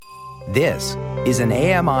This is an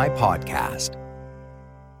AMI podcast.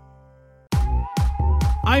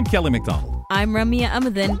 I'm Kelly McDonald. I'm Ramya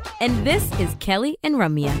Amadin, and this is Kelly and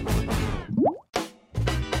Ramya.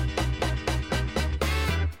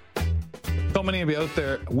 So many of you out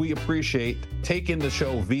there, we appreciate taking the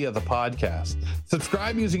show via the podcast.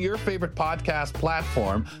 Subscribe using your favorite podcast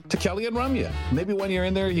platform to Kelly and Ramya. Maybe when you're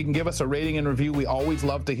in there, you can give us a rating and review. We always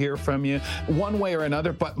love to hear from you one way or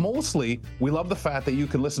another, but mostly we love the fact that you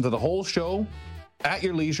can listen to the whole show at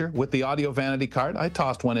your leisure with the audio vanity card. I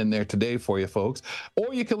tossed one in there today for you folks.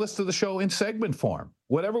 Or you can listen to the show in segment form.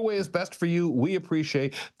 Whatever way is best for you, we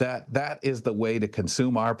appreciate that. That is the way to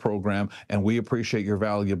consume our program, and we appreciate your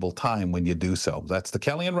valuable time when you do so. That's the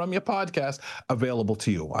Kelly and Ramya podcast available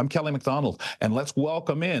to you. I'm Kelly McDonald, and let's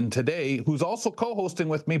welcome in today, who's also co-hosting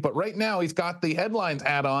with me, but right now he's got the headlines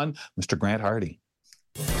hat on, Mr. Grant Hardy.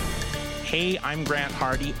 Hey, I'm Grant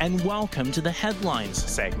Hardy, and welcome to the Headlines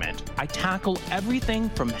segment. I tackle everything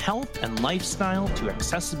from health and lifestyle to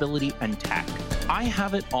accessibility and tech. I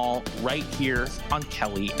have it all right here on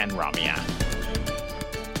Kelly and Ramya.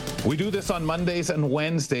 We do this on Mondays and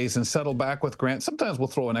Wednesdays and settle back with Grant. Sometimes we'll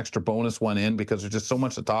throw an extra bonus one in because there's just so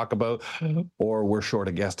much to talk about, or we're short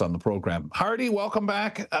a guest on the program. Hardy, welcome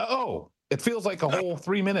back. It feels like a whole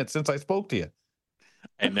 3 minutes since I spoke to you.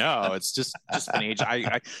 I know, it's just been age.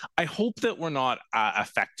 I hope that we're not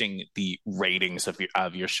affecting the ratings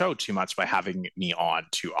of your show too much by having me on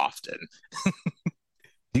too often.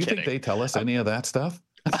 Do you think they tell us any of that stuff?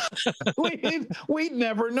 We'd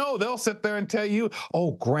never know. They'll sit there and tell you,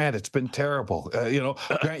 "Oh, Grant, it's been terrible.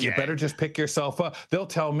 Grant, you better just pick yourself up." They'll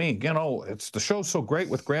tell me, it's the show's so great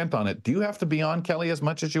with Grant on it. Do you have to be on, Kelly, as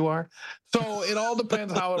much as you are? So it all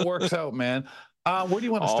depends how it works out, man. Where do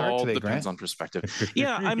you want to start today, Grant? Depends on perspective.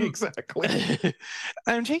 Yeah, exactly.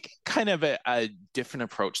 I'm taking kind of a different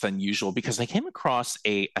approach than usual because I came across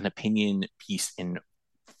an opinion piece in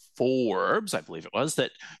Forbes, I believe it was,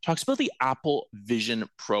 that talks about the Apple Vision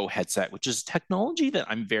Pro headset, which is technology that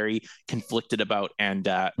I'm very conflicted about, and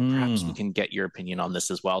perhaps we can get your opinion on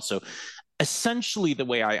this as well. So essentially, the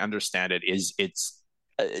way I understand it is it's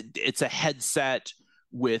a headset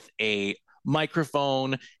with a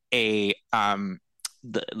microphone,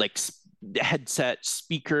 headset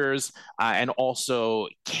speakers, and also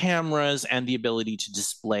cameras and the ability to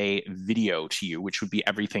display video to you, which would be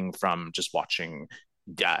everything from just watching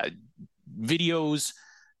videos,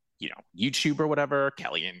 YouTube or whatever,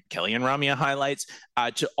 Kelly and Ramya highlights,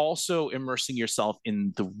 to also immersing yourself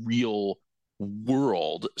in the real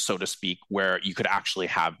world, so to speak, where you could actually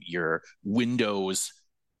have your windows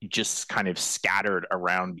just kind of scattered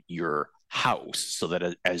around your house, so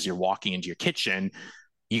that as you're walking into your kitchen,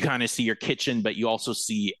 you kind of see your kitchen, but you also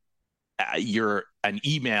see an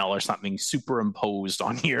email or something superimposed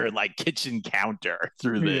on your kitchen counter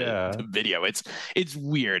through the video. It's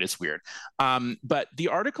weird. But the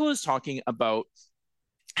article is talking about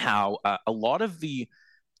how a lot of the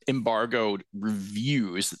embargoed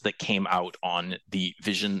reviews that came out on the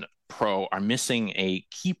Vision Pro are missing a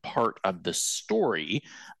key part of the story.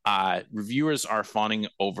 Reviewers are fawning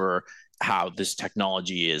over how this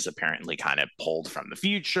technology is apparently kind of pulled from the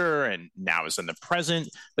future and now is in the present,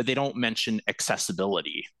 but they don't mention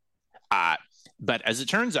accessibility. But as it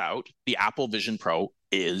turns out, the Apple Vision Pro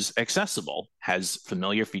is accessible, has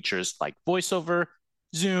familiar features like voiceover,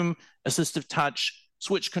 zoom, assistive touch,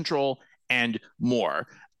 switch control, and more,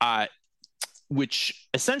 which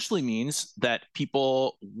essentially means that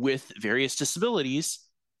people with various disabilities,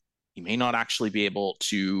 you may not actually be able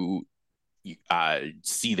to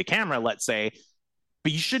see the camera, let's say,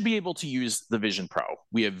 but you should be able to use the Vision Pro.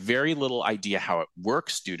 We have very little idea how it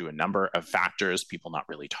works due to a number of factors, people not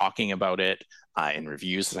really talking about it in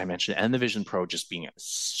reviews, as I mentioned, and the Vision Pro just being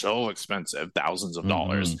so expensive, thousands of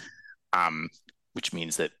dollars, which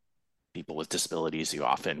means that people with disabilities,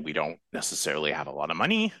 we don't necessarily have a lot of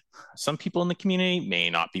money. Some people in the community may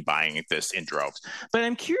not be buying this in droves. But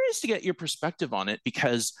I'm curious to get your perspective on it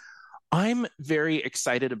because I'm very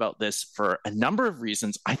excited about this for a number of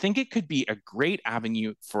reasons. I think it could be a great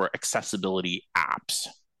avenue for accessibility apps.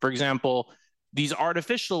 For example, these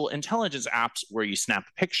artificial intelligence apps where you snap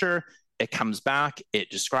a picture, it comes back, it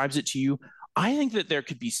describes it to you. I think that there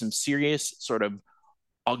could be some serious sort of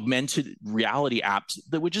augmented reality apps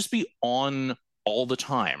that would just be on all the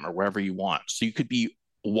time or wherever you want. So you could be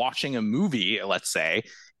watching a movie, let's say,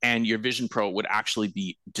 and your Vision Pro would actually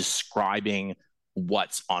be describing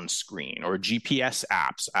what's on screen, or GPS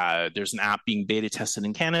apps. There's an app being beta tested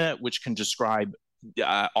in Canada which can describe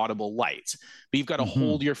audible lights. But you've got to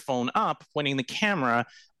hold your phone up, pointing the camera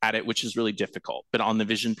at it, which is really difficult. But on the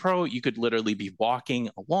Vision Pro, you could literally be walking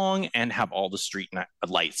along and have all the street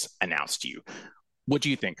lights announced to you. What do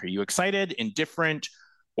you think? Are you excited, indifferent,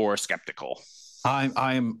 or skeptical?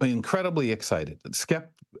 I'm incredibly excited.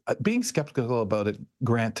 Being skeptical about it,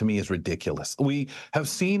 Grant, to me is ridiculous. We have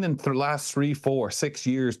seen in the last 3, 4, 6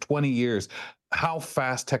 years, 20 years, how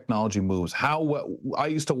fast technology moves. How I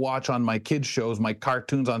used to watch on my kids' shows, my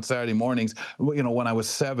cartoons on Saturday mornings, when I was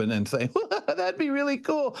 7, and say, that'd be really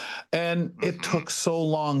cool. And it took so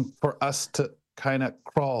long for us to kind of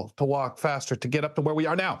crawl, to walk faster, to get up to where we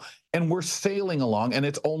are now. And we're sailing along, and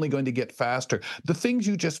it's only going to get faster. The things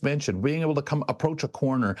you just mentioned, being able to approach a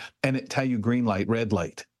corner and it tell you green light, red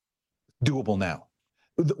light, doable now.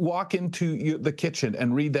 Walk into the kitchen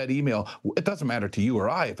and read that email. It doesn't matter to you or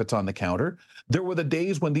I if it's on the counter. There were the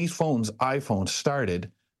days when these iPhones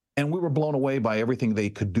started, and we were blown away by everything they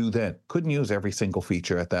could do then. Couldn't use every single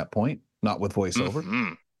feature at that point, not with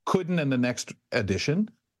VoiceOver. Couldn't in the next edition.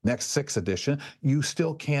 Next 6 edition, you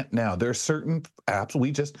still can't now. There are certain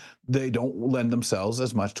apps they don't lend themselves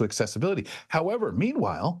as much to accessibility. However,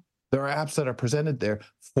 meanwhile, there are apps that are presented there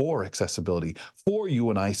for accessibility, for you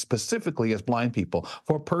and I specifically as blind people,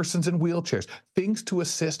 for persons in wheelchairs, things to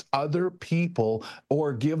assist other people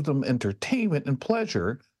or give them entertainment and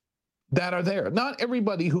pleasure that are there. Not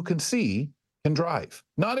everybody who can see can drive.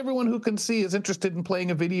 Not everyone who can see is interested in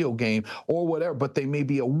playing a video game or whatever, but they may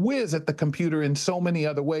be a whiz at the computer in so many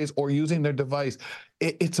other ways or using their device.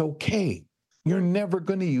 It's okay. You're never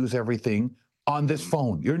going to use everything on this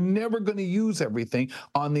phone. You're never going to use everything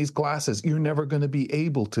on these glasses. You're never going to be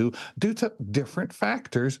able to, due to different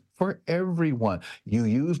factors for everyone. You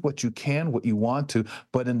use what you can, what you want to,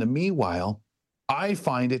 but in the meanwhile, I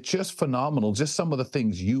find it just phenomenal. Just some of the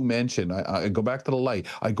things you mentioned. I go back to the light.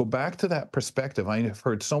 I go back to that perspective. I have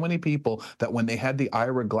heard so many people that when they had the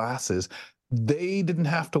Ira glasses, they didn't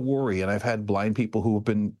have to worry. And I've had blind people who have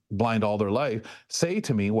been blind all their life say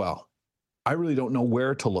to me, well, I really don't know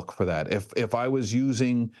where to look for that. If I was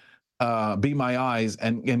using Be My Eyes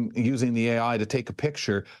and using the AI to take a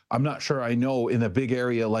picture, I'm not sure I know in a big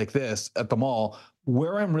area like this at the mall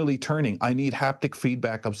where I'm really turning. I need haptic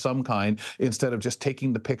feedback of some kind instead of just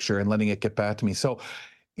taking the picture and letting it get back to me. So,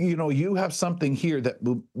 you have something here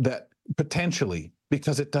that potentially,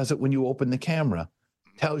 because it does it when you open the camera,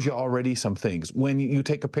 tells you already some things. When you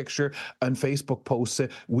take a picture and Facebook posts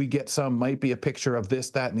it, we get might be a picture of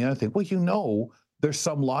this, that, and the other thing. Well, there's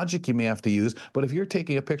some logic you may have to use, but if you're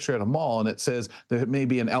taking a picture at a mall and it says there may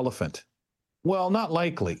be an elephant, well, not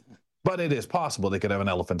likely. But it is possible they could have an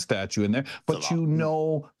elephant statue in there. But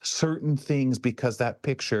certain things because that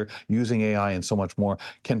picture using AI and so much more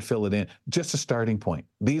can fill it in. Just a starting point.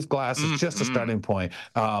 These glasses, just a starting point.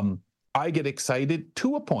 I get excited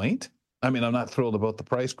to a point. I mean, I'm not thrilled about the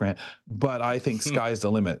price, Grant, but I think sky's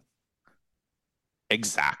the limit.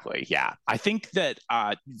 Exactly. Yeah. I think that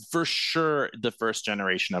for sure, the first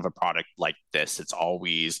generation of a product like this, it's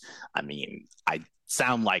always, I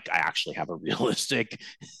sound like I actually have a realistic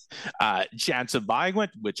chance of buying it,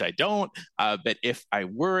 which I don't. But if I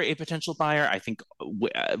were a potential buyer, I think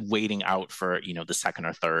waiting out for, the second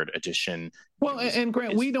or third edition. Well, and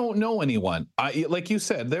Grant, we don't know anyone. Like you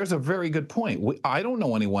said, there's a very good point. I don't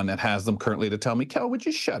know anyone that has them currently to tell me, Kel, would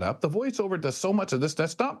you shut up? The voiceover does so much of this.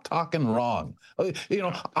 Stop talking wrong.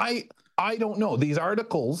 I don't know. These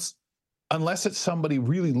articles, unless it's somebody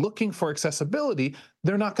really looking for accessibility,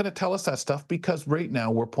 they're not going to tell us that stuff because right now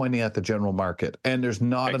we're pointing at the general market and there's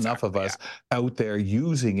not enough of us out there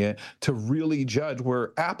using it to really judge,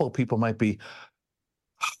 where Apple people might be,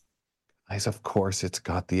 guys, of course it's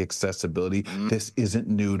got the accessibility. This isn't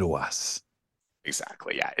new to us.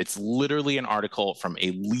 Exactly. Yeah. It's literally an article from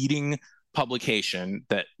a leading publication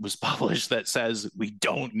that was published that says we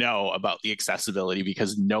don't know about the accessibility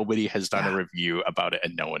because nobody has done a review about it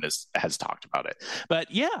and no one has talked about it. But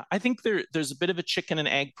yeah, I think there's a bit of a chicken and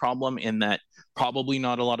egg problem in that probably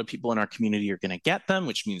not a lot of people in our community are going to get them,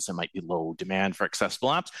 which means there might be low demand for accessible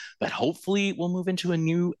apps, but hopefully we'll move into a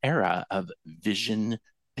new era of vision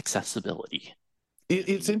accessibility.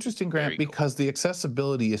 It's interesting, Grant, because the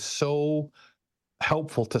accessibility is so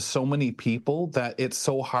helpful to so many people that it's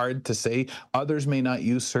so hard to say. Others may not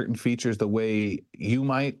use certain features the way you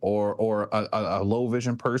might, or a low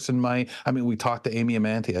vision person might. I mean, we talked to Amy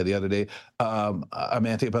Amantia the other day,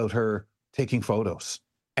 Amantia, about her taking photos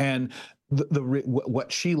and what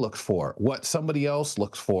she looks for, what somebody else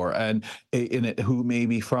looks for, and in it, who may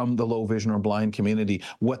be from the low vision or blind community,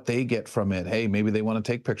 what they get from it. Hey, maybe they want to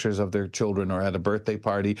take pictures of their children or at a birthday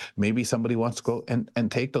party. Maybe somebody wants to go and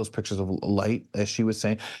take those pictures of light, as she was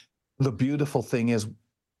saying. the beautiful thing is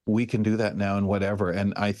we can do that now and whatever.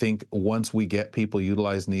 And I think once we get people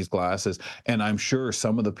utilizing these glasses, and I'm sure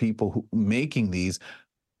some of the people who making these,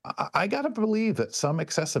 I got to believe that some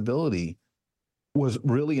accessibility was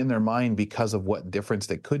really in their mind because of what difference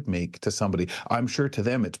they could make to somebody. I'm sure to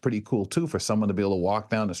them it's pretty cool too for someone to be able to walk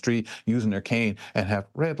down the street using their cane and have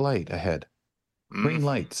red light ahead, green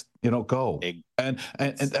lights, go. And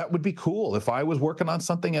that would be cool if I was working on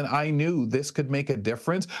something and I knew this could make a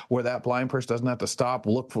difference where that blind person doesn't have to stop,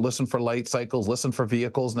 listen for light cycles, listen for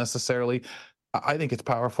vehicles necessarily. I think it's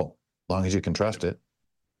powerful, as long as you can trust it.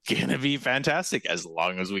 Gonna be fantastic as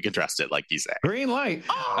long as we can trust it, like you say. Green light.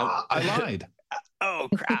 I lied. Oh,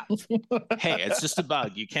 crap. Hey, it's just a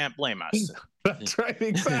bug. You can't blame us. That's right.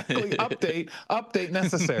 Exactly. Update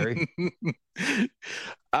necessary.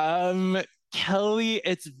 Kelly,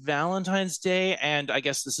 it's Valentine's Day, and I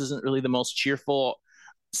guess this isn't really the most cheerful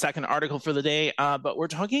second article for the day, but we're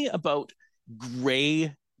talking about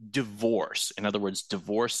gray divorce. In other words,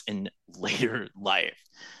 divorce in later life.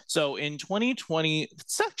 So in 2020,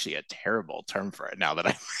 it's actually a terrible term for it now that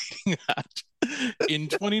I'm reading that. In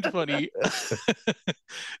 2020,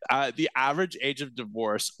 the average age of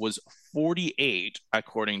divorce was 48,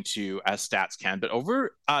 according to StatsCan. But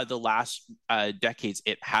over the last decades,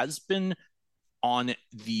 it has been on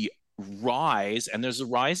the rise, and there's a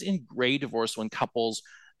rise in gray divorce when couples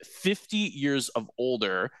 50 years of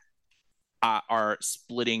older are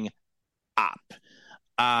splitting up.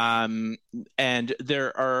 And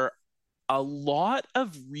there are a lot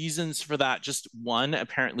of reasons for that. Just one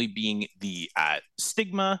apparently being the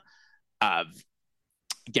stigma of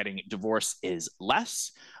getting divorced is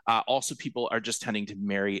less. Also, people are just tending to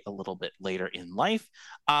marry a little bit later in life.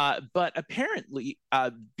 But apparently,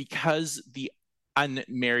 because the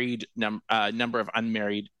unmarried number of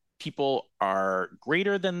unmarried people are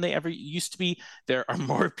greater than they ever used to be, there are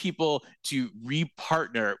more people to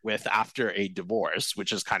repartner with after a divorce,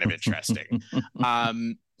 which is kind of interesting. Well,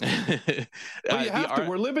 you have to.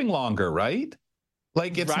 We're living longer, right?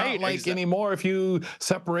 Like, it's not like anymore if you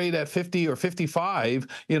separate at 50 or 55,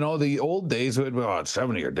 the old days, at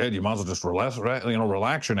 70 you're dead, you might as well just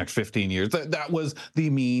relax your next 15 years. That was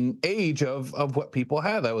the mean age of what people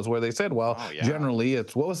had. That was where they said, generally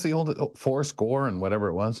it's, what was the old 40 and whatever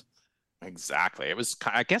it was? Exactly. It was,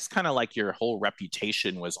 I guess, kind of like your whole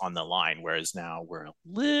reputation was on the line, whereas now we're a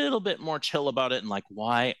little bit more chill about it and like,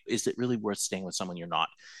 why is it really worth staying with someone you're not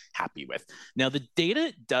happy with? Now, the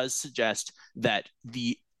data does suggest that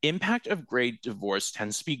the impact of gray divorce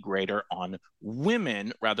tends to be greater on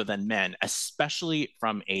women rather than men, especially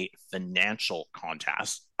from a financial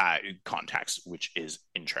context, which is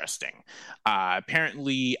interesting.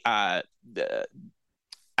 Apparently,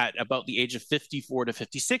 at about the age of 54 to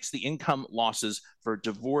 56, the income losses for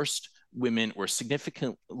divorced women were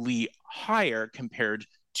significantly higher compared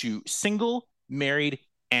to single, married,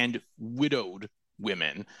 and widowed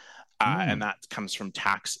women. And that comes from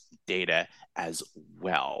tax data as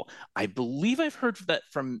well. I believe I've heard that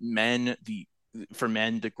from men, the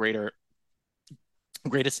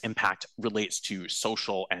greatest impact relates to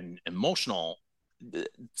social and emotional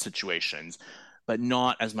situations, but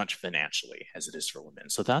not as much financially as it is for women.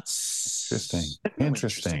 So that's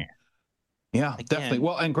interesting. Yeah, again, definitely.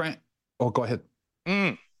 Well, and Grant, go ahead.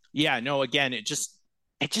 Yeah, no, again, it just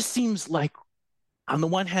seems like, on the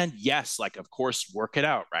one hand, yes, like, of course, work it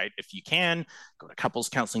out, right? If you can, go to couples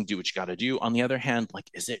counseling, do what you got to do. On the other hand, like,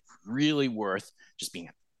 is it really worth just being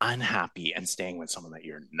unhappy and staying with someone that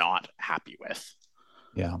you're not happy with?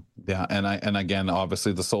 Yeah. And again,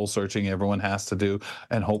 obviously the soul searching everyone has to do,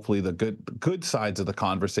 and hopefully the good sides of the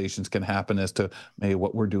conversations can happen as to maybe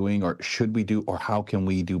what we're doing, or should we do, or how can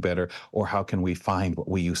we do better, or how can we find what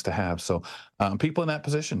we used to have. So people in that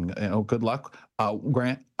position, good luck.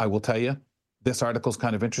 Grant, I will tell you, this article is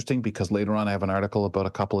kind of interesting because later on I have an article about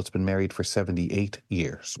a couple that's been married for 78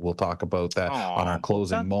 years. We'll talk about that on our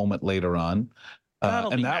closing moment later on.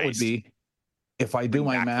 And that would be, if I do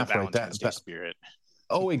my math right, that spirit.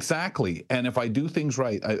 Oh, exactly. And if I do things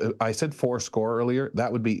right, I said 40 earlier,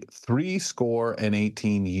 that would be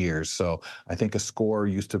 18 years. So I think a score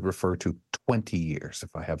used to refer to 20 years,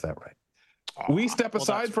 if I have that right. We step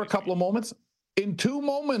aside for a couple of moments. In 2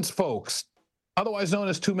 moments, folks, otherwise known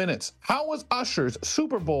as 2 minutes, how was Usher's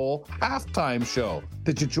Super Bowl halftime show?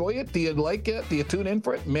 Did you enjoy it? Do you like it? Do you tune in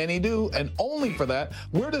for it? Many do. And only for that,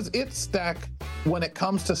 where does it stack when it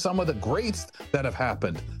comes to some of the greats that have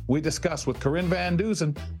happened? We discuss with Corinne Van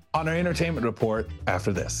Dusen on our entertainment report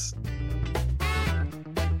after this.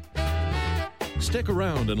 Stick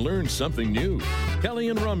around and learn something new. Kelly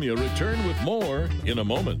and Ramya return with more in a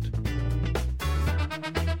moment.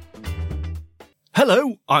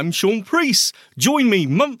 Hello, I'm Sean Priest. Join me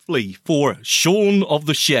monthly for Sean of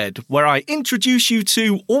the Shed, where I introduce you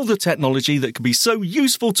to all the technology that can be so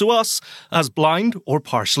useful to us as blind or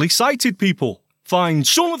partially sighted people. Find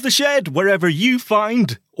Sean of the Shed wherever you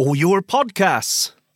find all your podcasts.